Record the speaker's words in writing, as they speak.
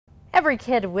Every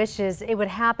kid wishes it would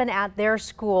happen at their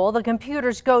school. The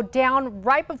computers go down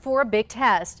right before a big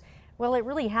test. Well, it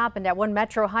really happened at one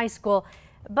Metro high school,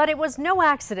 but it was no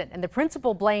accident, and the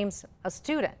principal blames a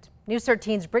student. News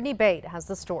 13's Brittany Bate has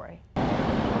the story.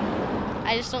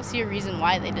 I just don't see a reason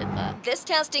why they did that. This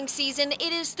testing season, it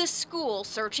is the school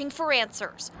searching for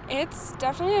answers. It's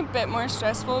definitely a bit more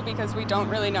stressful because we don't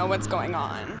really know what's going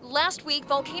on. Last week,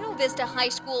 Volcano Vista High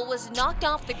School was knocked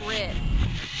off the grid.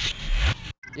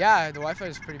 Yeah, the Wi-Fi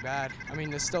is pretty bad. I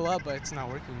mean, it's still up, but it's not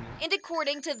working. And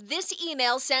according to this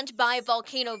email sent by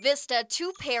Volcano Vista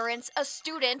to parents, a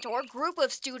student or group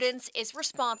of students is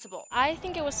responsible. I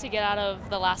think it was to get out of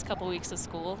the last couple weeks of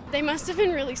school. They must have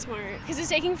been really smart because it's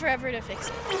taking forever to fix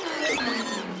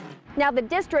it. Now, the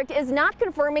district is not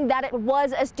confirming that it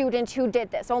was a student who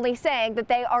did this, only saying that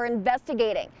they are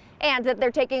investigating and that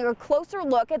they're taking a closer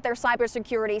look at their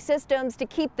cybersecurity systems to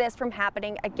keep this from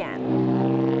happening again.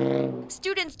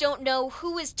 Students don't know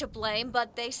who is to blame,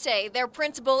 but they say their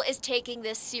principal is taking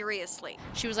this seriously.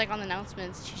 She was on the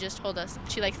announcements. She just told us.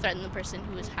 She threatened the person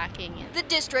who was hacking it. The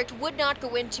district would not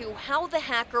go into how the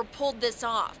hacker pulled this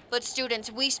off, but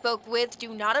students we spoke with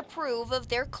do not approve of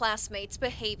their classmates'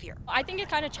 behavior. I think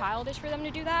it's kind of childish for them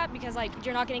to do that because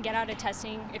you're not going to get out of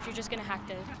testing if you're just going to hack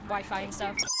the Wi-Fi and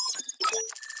stuff.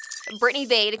 Brittany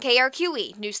Bate,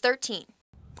 KRQE News 13.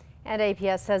 And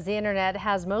APS says the internet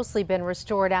has mostly been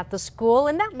restored at the school.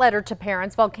 In that letter to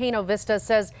parents, Volcano Vista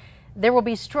says there will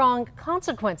be strong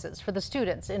consequences for the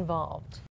students involved.